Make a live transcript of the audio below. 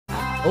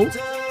Oh,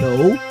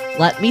 no.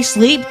 Let me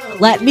sleep.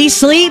 Let me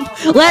sleep.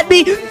 Let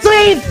me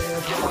sleep.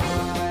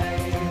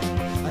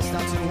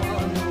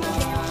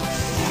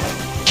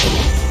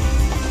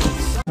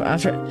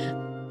 After,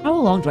 how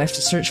long do I have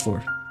to search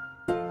for?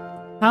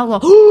 How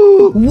long?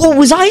 What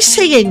was I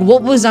saying?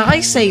 What was I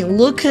saying?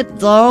 Look at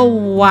the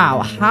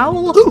wow. How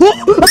long?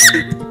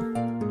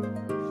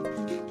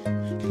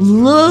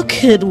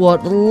 Look at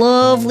what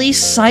lovely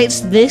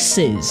sights this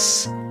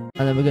is.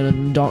 And then we're gonna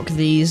knock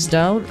these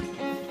down.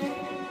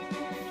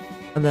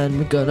 And then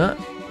we're gonna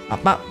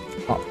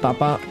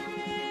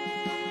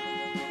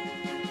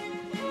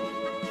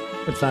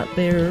put that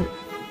there.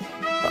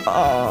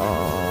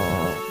 Oh.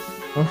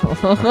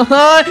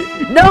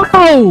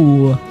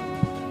 No!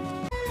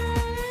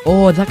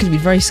 Oh, that could be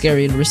very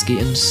scary and risky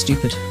and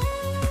stupid.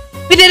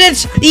 We did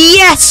it!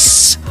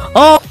 Yes!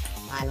 Oh!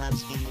 I love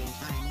spending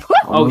time.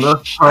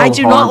 Oh, I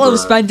do not love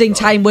spending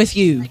time with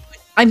you.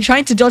 I'm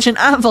trying to dodge an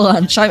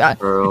avalanche.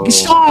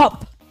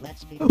 Stop!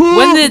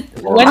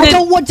 When I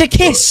don't want to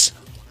kiss.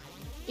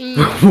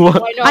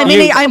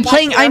 I'm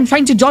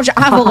trying to dodge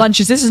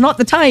avalanches. This is not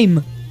the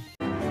time.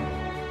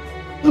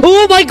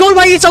 Oh my god,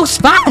 why are you so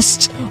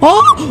fast?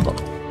 Oh!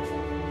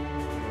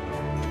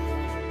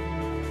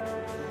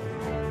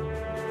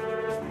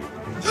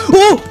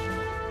 Oh!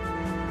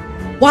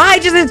 Why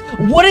does it?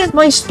 What is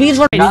my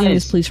speedrun?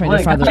 Please try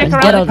to find get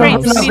out of the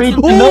house.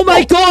 Oh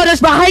my god, it's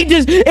behind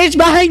us! It's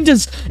behind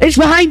us! It's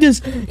behind us!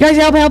 Guys,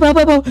 help!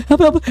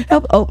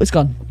 Oh, it's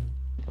gone.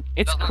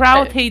 It's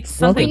crowd hates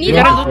something. Okay, You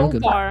gotta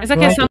look far. It's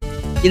okay.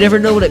 You never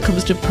know when it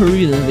comes to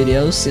Peruna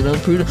videos, you know,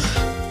 Peruna.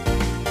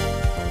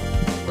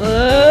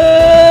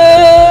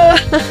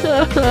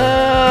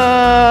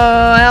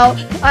 Help!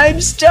 I'm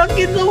stuck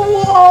in the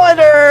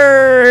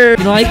water!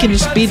 You know, I can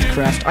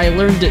speedcraft. I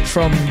learned it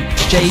from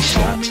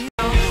J-Slat.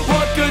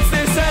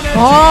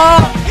 Oh!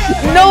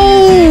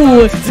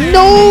 No!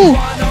 No!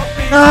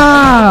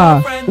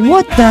 Ah!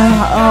 What the?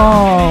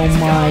 Oh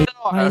my.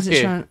 Why is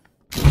it trying?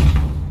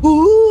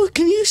 Ooh,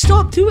 can you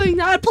stop doing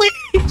that,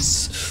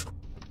 please?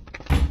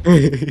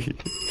 The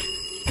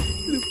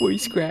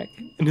voice crack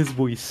in his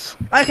voice.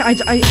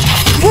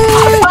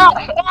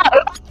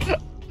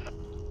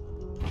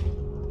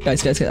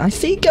 Guys, I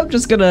think I'm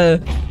just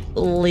gonna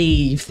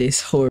leave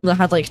this horror. That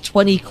had like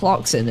 20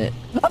 clocks in it.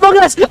 Among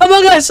Us in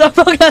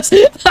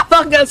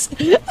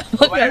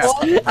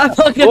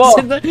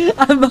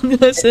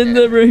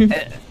the room.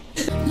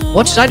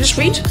 What did I just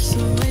read?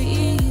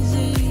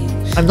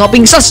 I'm not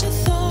being sus.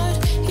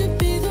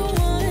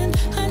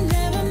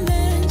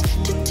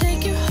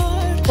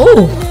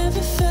 Oh,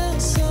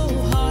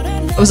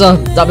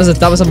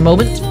 that was a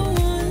moment.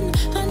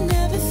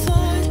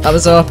 That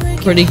was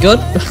pretty good.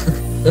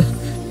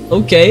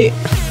 Okay,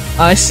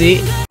 I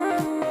see.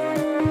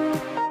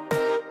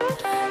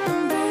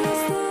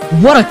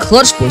 What a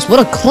clutch, boys! What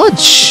a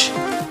clutch!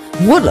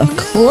 What a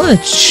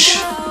clutch!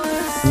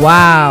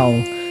 Wow.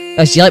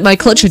 Guys, do you like my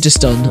clutch I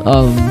just done?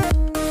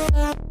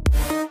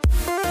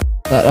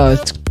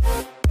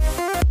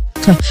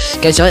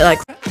 Guys, do you like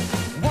that?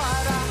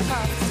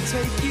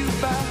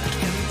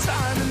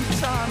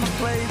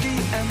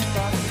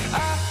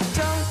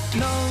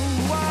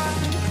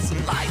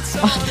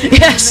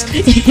 Yes!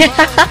 Yeah!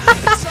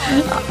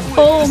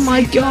 Oh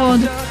my god!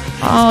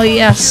 Oh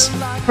yes!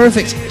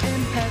 Perfect!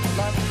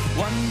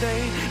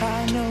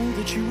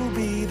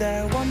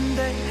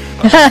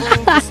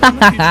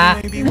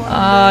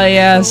 Oh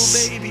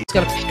yes! You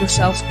gotta pick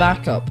yourselves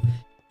back up.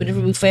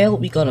 Whenever we fail,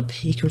 we gotta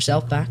pick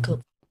yourself back up.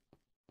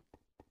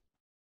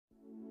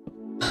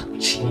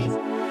 Jeez.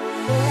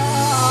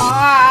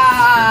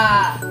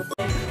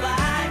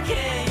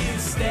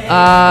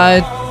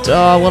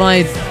 When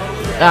I...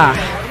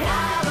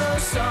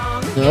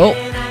 No.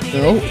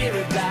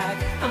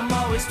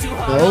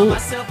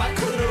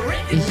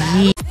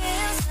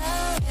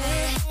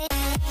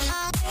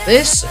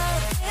 This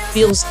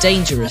feels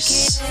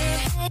dangerous.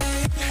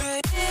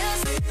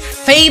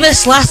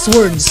 Famous last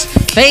words.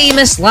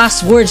 Famous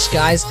last words,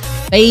 guys.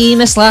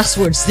 Famous last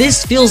words.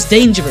 This feels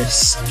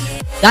dangerous.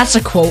 That's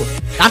a quote.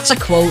 That's a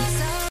quote.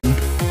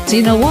 So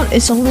you know what?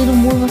 It's a little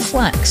more of a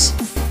flex.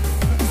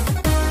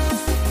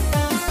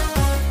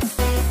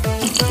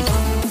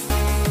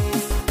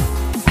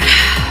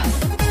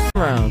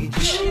 Around.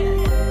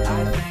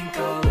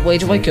 Where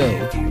do I go?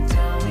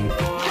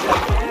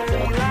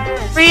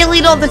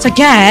 Really? Not this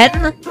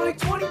again?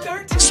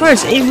 I swear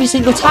it's every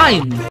single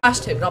time.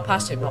 Past him, not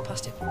past him, not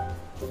past him.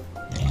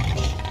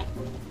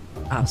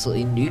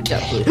 Absolutely noobed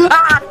that blue.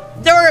 Ah!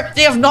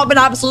 They have not been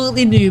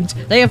absolutely noobed.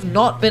 They have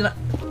not been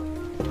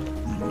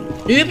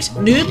noobed.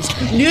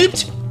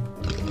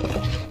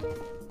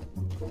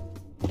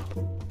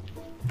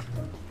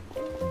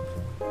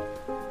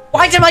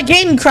 Why did my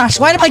game crash?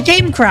 Why did my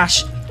game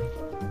crash?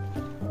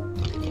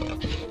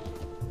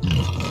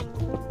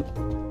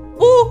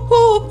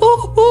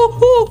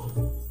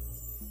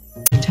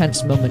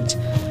 Intense moment.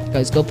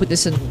 Guys, go put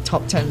this in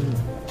top 10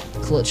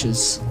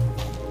 clutches.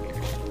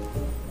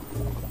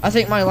 I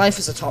think my life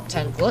is a top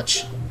 10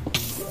 clutch.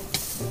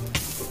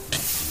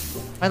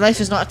 My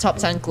life is not a top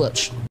 10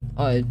 clutch.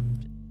 Oh,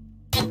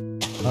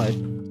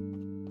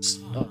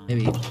 Oh,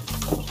 maybe.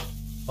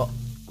 Oh,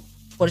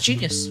 what a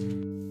genius!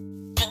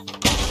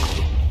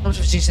 Not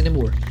much genius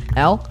anymore.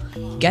 L,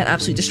 get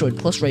absolutely destroyed.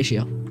 Plus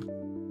ratio.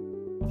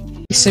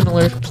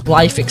 Similar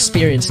life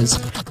experiences.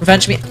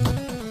 Revenge me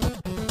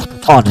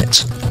on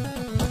it.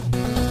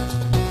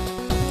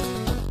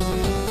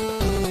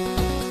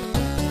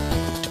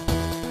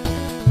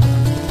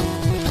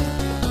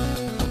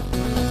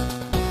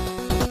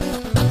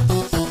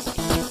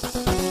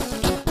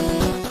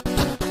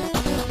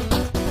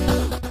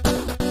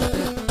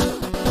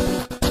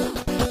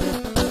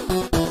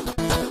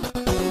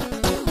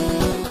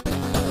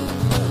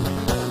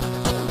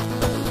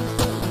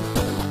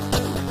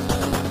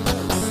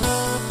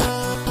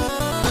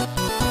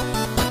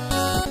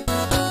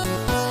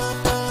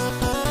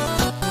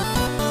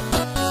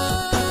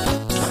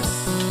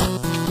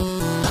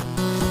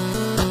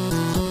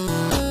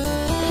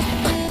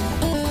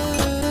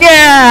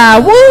 Yeah!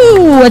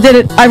 Woo! I did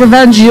it! I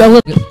revenged you a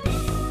little.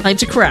 Time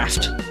to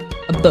craft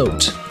a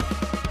boat.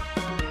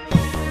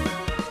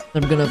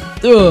 I'm gonna.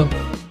 Boom!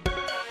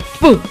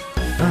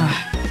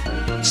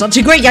 It's not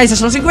too great, guys.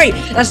 That's not too great.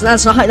 That's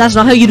not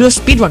how you do a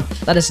speedrun.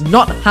 That is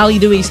not how you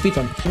do a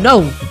speedrun.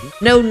 No,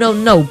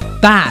 no.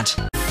 Bad.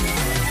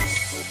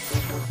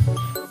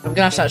 I'm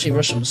gonna have to actually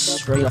rush them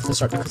straight off the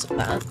start because of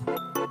that.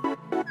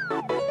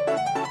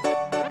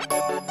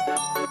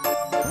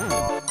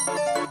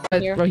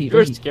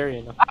 You're scary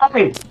enough.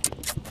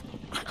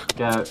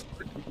 Go.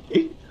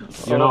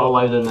 You're not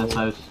allowed in this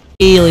house.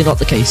 Really not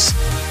the case.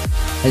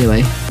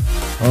 Anyway,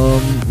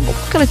 what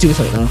can I do with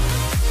it now?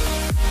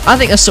 I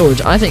think a sword.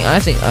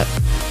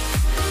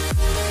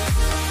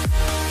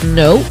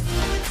 No,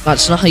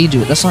 that's not how you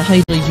do it. That's not how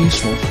you do it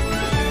useful.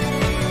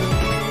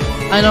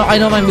 I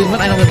know my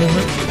movement. I know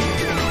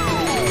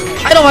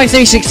my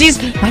 360s.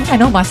 I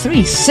know my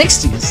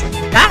 360s.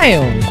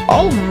 Damn!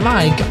 Oh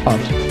my god!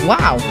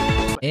 Wow!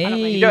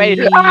 Hey.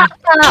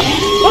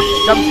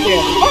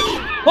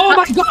 Oh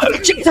my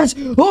god! Jesus!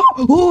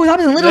 Oh,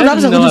 that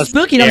was a little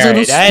spooky. That was a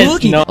little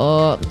spooky.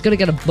 I'm gonna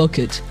get a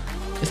bucket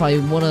if I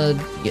wanna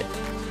get.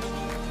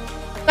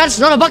 That's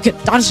not a bucket.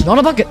 That's not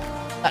a bucket.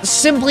 That's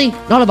simply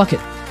not a bucket.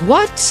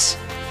 What?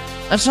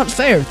 That's not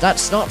fair.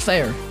 That's not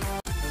fair.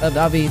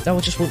 That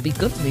just wouldn't be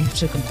good for me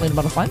to complain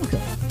about a final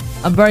kill.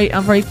 I'm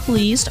very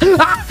pleased.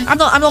 I'm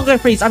not gonna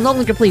pleased. I'm not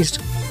gonna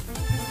pleased.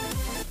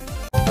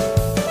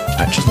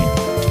 Actually.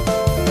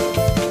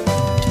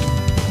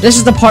 This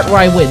is the part where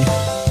I win.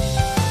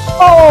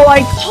 Oh,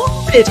 I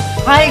called it!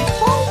 I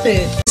called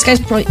it!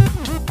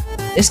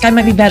 This guy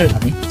might be better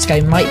than me. This guy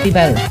might be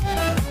better.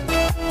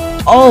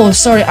 Oh,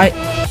 sorry,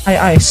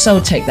 I so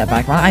take that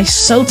back, man. I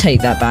so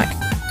take that back.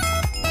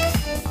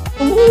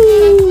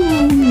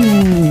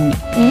 Woo!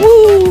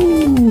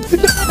 Woo!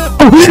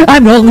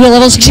 I'm rolling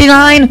level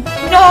 69!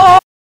 No!